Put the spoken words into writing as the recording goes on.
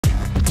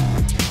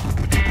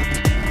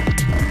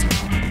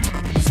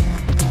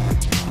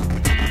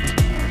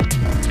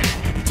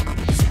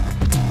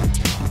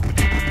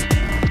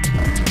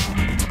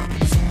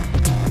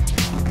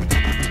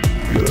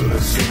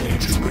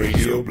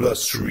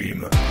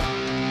bloodstream.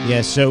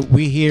 Yeah, so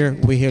we're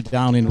here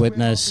down in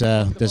Witness,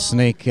 the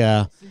Snake,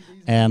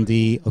 and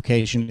the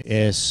occasion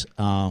is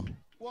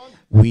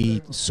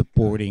we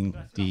supporting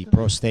the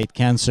prostate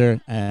cancer,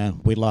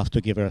 and we'd love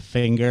to give her a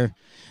finger.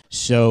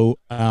 So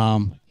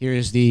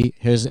here's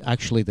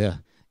actually there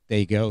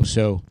you go.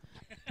 So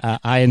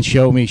Ian,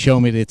 show me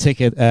the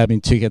ticket.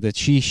 The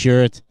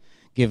T-shirt.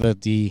 Give her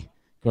the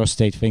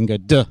prostate finger,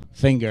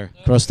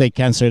 prostate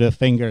cancer, the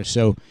finger.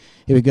 So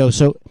here we go.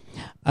 So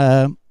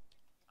Ian,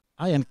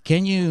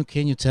 can you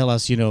tell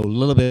us, a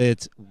little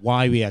bit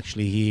why we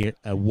actually here,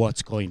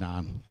 what's going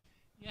on?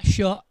 Yeah,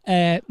 sure.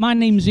 My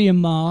name's Ian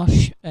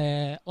Marsh.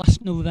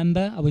 Last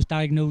November, I was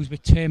diagnosed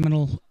with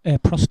terminal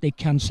prostate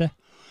cancer.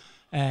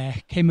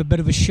 Came a bit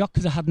of a shock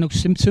because I had no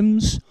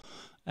symptoms.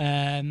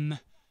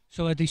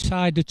 So I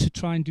decided to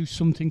try and do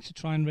something to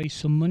try and raise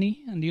some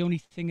money. And the only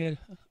thing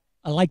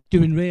I like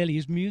doing really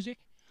is music.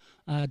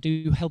 I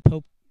do help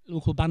out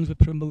local bands with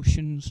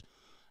promotions.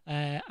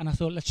 And I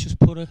thought, let's just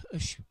put a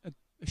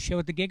show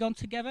at the gig on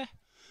together.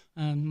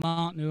 And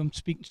Martin, who I'm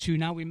speaking to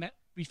now, we met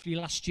briefly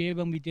last year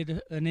when we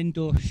did an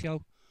indoor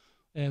show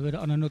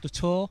on another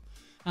tour.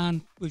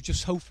 And we're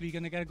just hopefully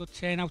going to get a good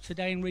turnout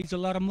today and raise a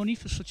lot of money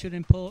for such an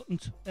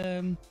important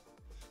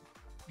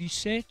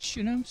research,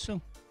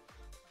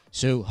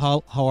 So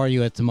how are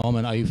you at the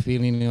moment? Are you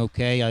feeling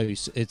okay?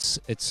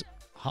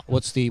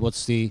 What's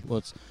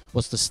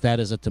the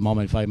status at the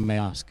moment, if I may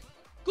ask?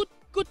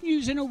 Good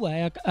news in a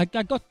way. I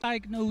got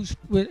diagnosed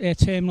with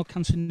terminal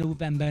cancer in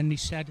November, and they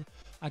said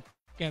I'd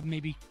get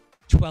maybe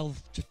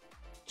 12 to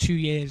 2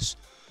 years.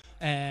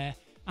 And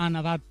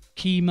I've had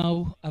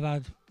chemo,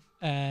 I've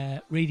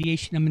had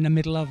radiation I'm in the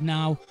middle of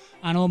now,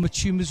 and all my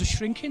tumours are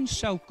shrinking,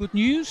 so good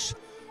news.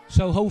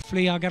 So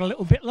hopefully I'll get a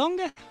little bit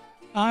longer.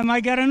 I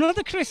might get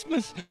another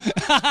Christmas.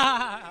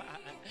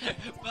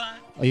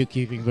 Are you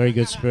keeping very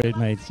good spirit,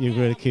 mate? You're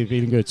really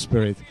keeping good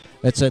spirit.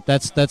 That's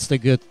the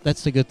good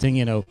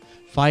thing,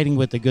 Fighting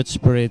with the good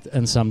spirit,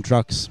 and some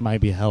drugs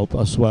maybe help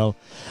as well.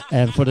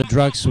 And for the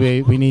drugs,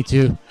 we need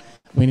to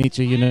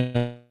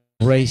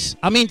raise.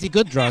 I mean the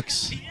good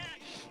drugs.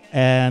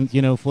 And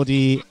for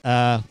the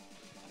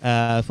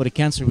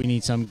cancer, we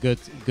need some good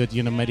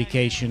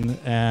medication.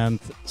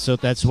 And so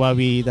that's why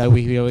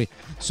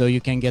so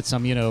you can get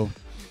some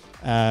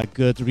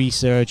good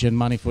research and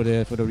money for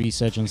the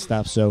research and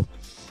stuff. So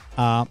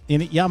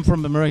I'm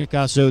from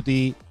America, so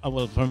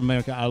from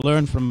America I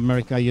learned from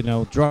America,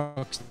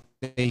 drugs,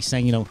 they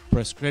saying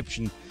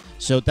prescription,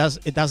 so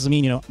it doesn't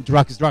mean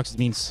drugs, it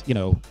means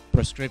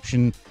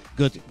prescription,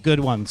 good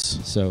ones.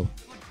 So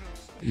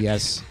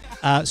yes.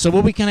 So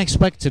what we can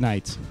expect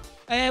tonight?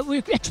 We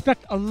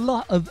expect a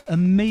lot of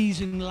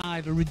amazing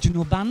live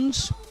original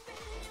bands.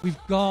 We've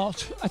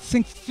got, I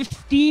think,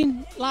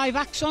 15 live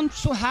acts on,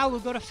 so how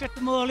we've got to fit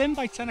them all in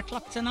by 10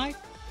 o'clock tonight.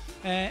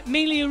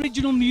 Mainly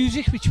original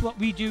music, which is what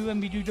we do when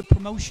we do the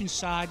promotion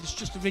side. It's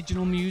just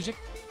original music.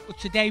 But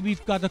today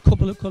we've got a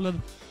couple of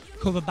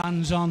cover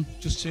bands on,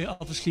 just to,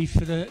 obviously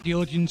for the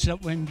audience that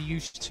won't be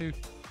used to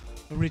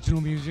original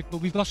music.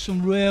 But we've got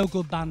some real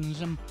good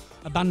bands, and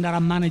a band that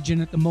I'm managing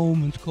at the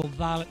moment called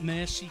Violet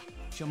Mercy,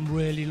 which I'm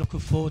really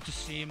looking forward to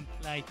seeing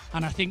play,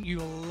 and I think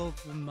you'll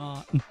love them,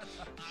 Martin.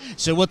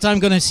 So what time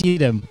gonna see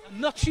them? I'm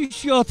not too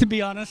sure, to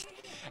be honest,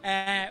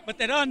 but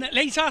they're on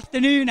late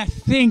afternoon, I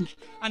think,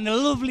 and they're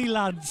lovely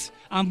lads,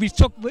 and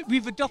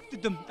we've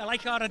adopted them. They're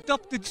like our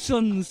adopted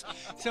sons,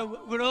 so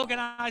we're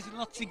organising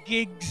lots of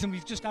gigs, and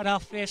we've just had our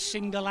first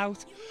single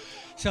out.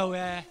 So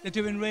they're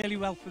doing really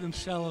well for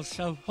themselves.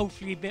 So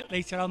hopefully a bit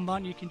later on,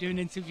 Martin, you can do an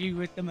interview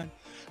with them,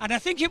 and I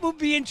think it will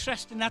be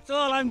interesting. That's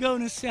all I'm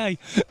going to say.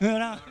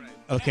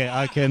 Okay,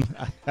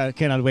 I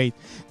cannot wait.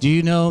 Do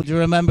you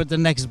remember the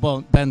next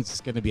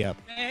band's going to be up?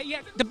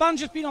 Yeah, the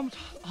band's just been on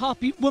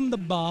Heartbeat Wonder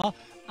Bar,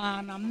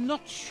 and I'm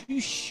not too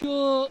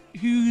sure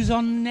who's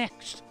on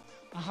next.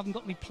 I haven't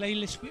got my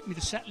playlist with me,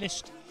 the set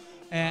list.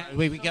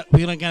 We're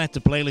gonna get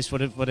the playlist for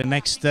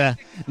the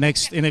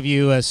next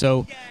interview.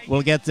 So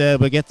we'll get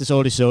this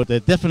order. So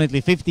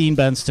definitely 15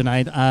 bands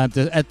tonight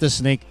at the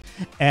Snake,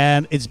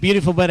 and it's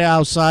beautiful weather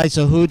outside.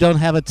 So who don't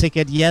have a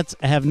ticket yet,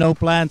 have no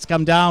plans,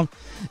 come down.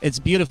 It's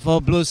beautiful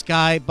blue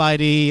sky by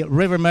the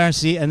River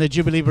Mersey and the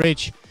Jubilee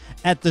Bridge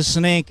at the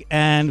Snake,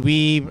 and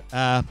we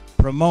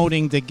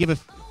promoting the Give a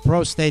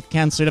Prostate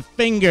Cancer the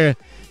Finger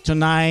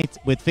tonight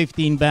with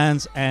 15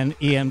 bands, and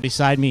Ian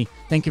beside me.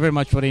 Thank you very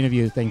much for the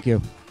interview. Thank you.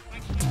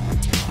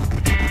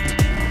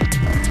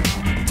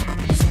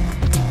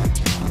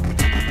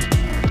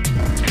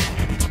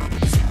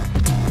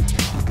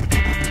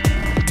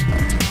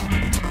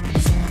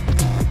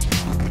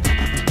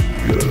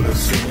 You're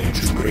listening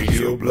to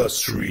Radio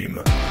Bloodstream.